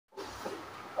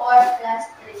plus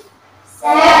 3.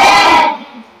 7.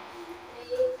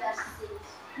 3 plus 6.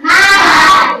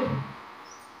 9.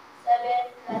 7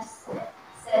 plus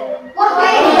 7.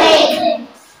 Okay.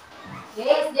 Okay,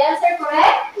 is the answer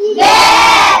correct?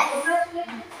 Yes.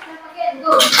 Congratulations. Clap again.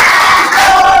 Go. 1,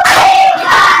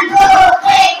 2, 3,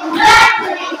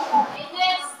 congratulations. Okay,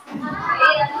 next.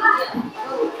 Okay, Olivia.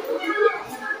 Go.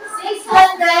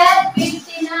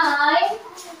 659.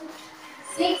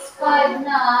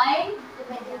 659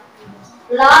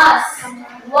 plus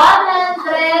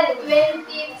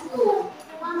 122.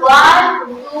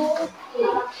 122.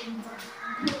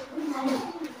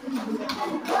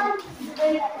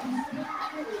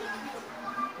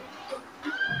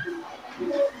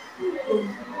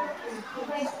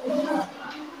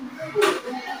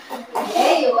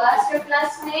 Okay, you ask your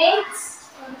classmates.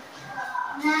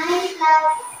 9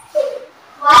 plus 2.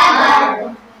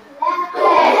 1.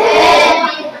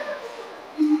 11.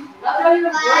 Lower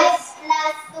your 5 voice.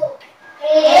 plus 2.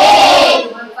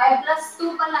 8. 5 plus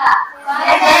 2 pala.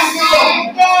 5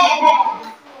 7.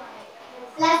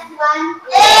 plus 2. Plus 1.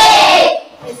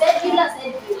 8. Said you lang,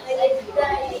 said you.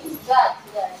 God.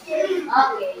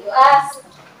 Okay, you ask. 1, 2,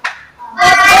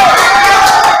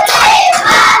 3,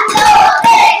 1, 2,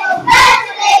 3,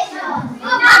 congratulations.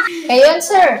 Okay, you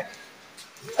answer.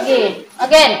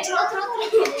 Again. 6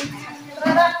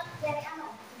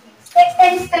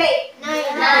 times 3.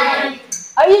 9.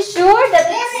 Are you sure that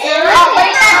it's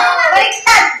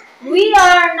we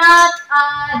are not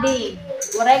adding?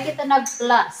 Wala kita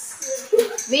nag-plus.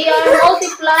 We are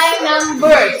multiplying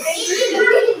numbers.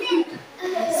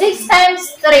 6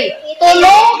 times 3.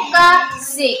 Tulo ka 6.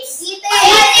 6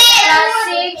 plus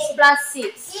 6 plus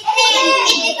 6.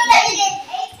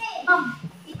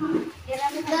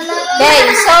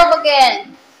 Okay, solve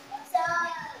again.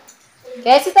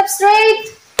 Okay, sit up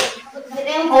straight.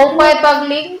 Hupay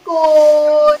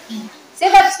paglingkod.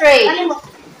 Sit up straight.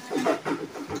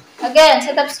 Again,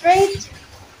 sit up straight. 6.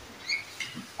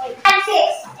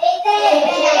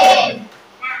 18.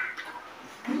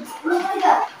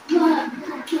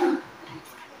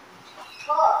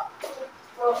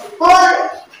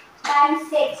 4 times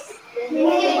 6.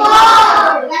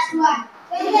 24. Plus 1.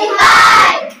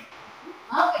 25.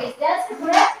 Okay, is that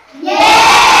correct? Yes.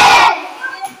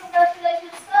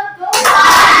 Congratulations, club. Go.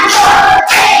 1, 2,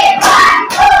 3,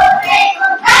 1, 2, 3,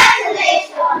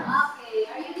 congratulations.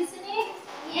 Okay, are you listening?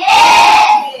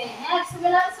 Yes. Okay, next we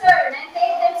will answer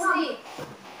 98 times 3.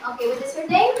 Okay, what is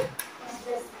your name?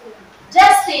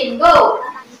 Justin, go.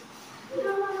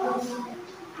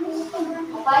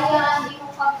 Kaya hindi mo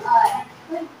pag-add.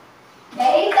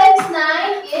 8 times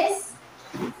 9 is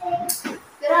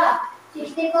tira.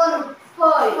 64.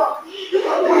 Hoy.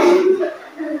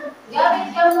 Gamit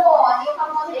ka mo. Ano ka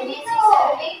mo? 8, 6,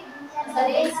 7, 8. Sa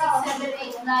 8, 6, 7,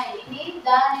 8, 9. Ini,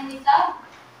 daan, ini, tab.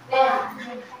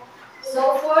 10.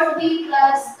 So, 40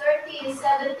 plus 30 is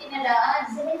 70 na daan.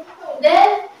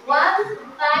 Then, 1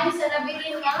 times na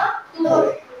nabilin nga,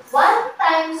 2. 1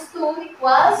 times 2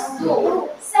 equals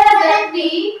 2.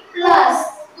 70 plus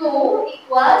 2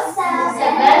 equals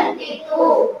 72.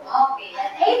 Okay,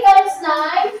 and 8 times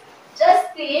 9,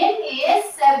 Justin is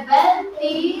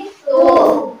 72.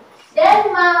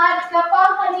 Then, ma-add ka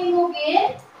pa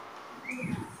kanimugin?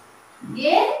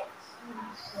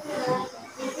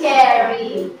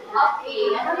 Carry. Okay,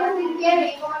 ano yung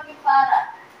carry? Kung ano yung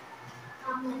para?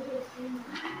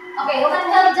 Okay, who can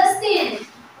help Justin?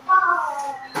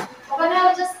 Who can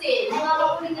help Justin?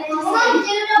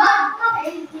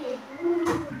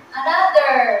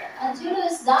 Another. Julo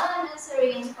is done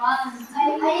answering fun.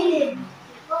 Who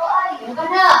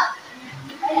can help?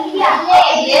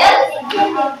 Yes?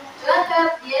 You want to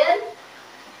help Yen?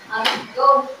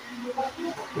 Go.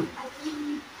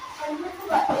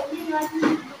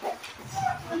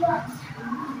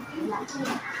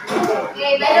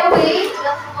 Okay, by the way,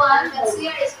 the one that's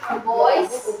here is for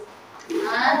boys,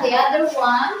 and the other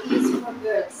one is for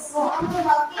girls.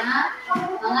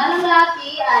 Mga lalaki,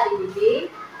 ari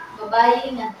bibi, babae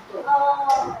nga to.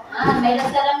 May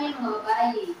nasalamin mga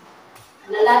babae.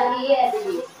 Lalaki, ari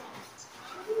bibi.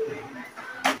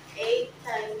 8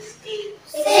 times 8.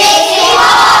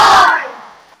 64.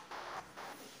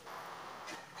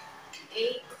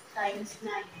 8 times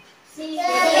 9.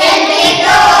 72.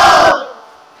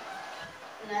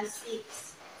 Plus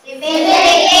 6.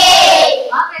 78.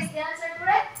 Okay, is the answer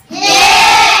correct?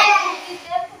 Yes. Give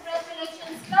them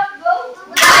congratulations. Club, go.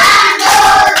 1, 2,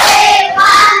 3,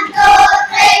 1, 2,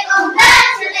 3,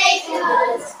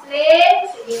 congratulations. Split.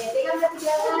 Sige, tingnan mo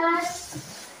tigalan.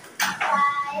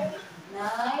 5.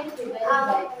 9 divided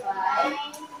by 5.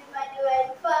 9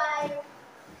 divided by 5.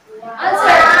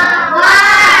 Answer.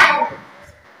 1.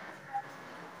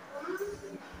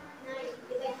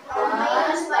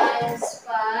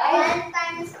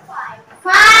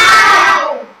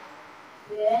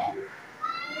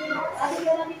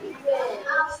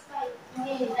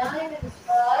 minus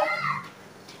 5?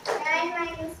 9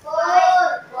 minus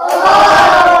 4.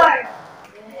 4.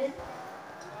 Then,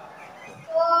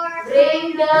 4.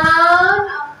 bring down.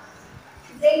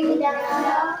 Bring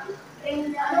down.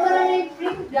 Ano ba na yung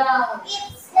bring down?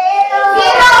 It's 0.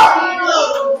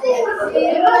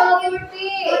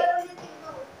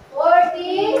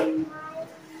 40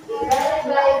 divided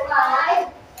by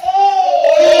 5.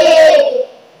 8.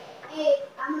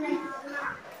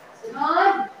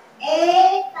 Sunod.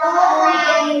 8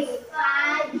 times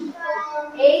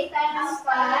 5. 8 times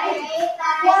 5.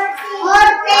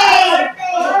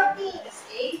 40.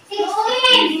 16.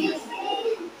 16.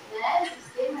 Then,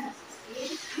 16 minus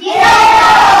 16. 0.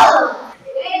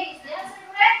 Okay, is the answer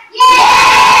correct?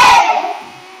 Yes.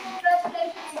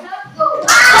 Congratulations, now go. 1,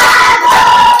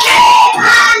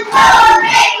 2,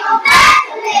 3.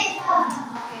 Congratulations.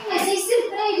 Okay,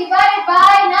 63 divided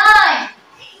by 9.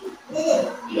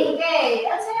 Okay,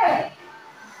 answer.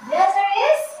 The answer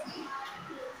is?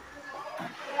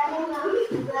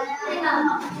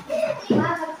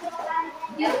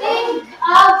 You think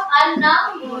of a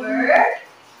number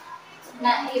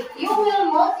na if you will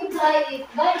multiply it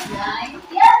by 9,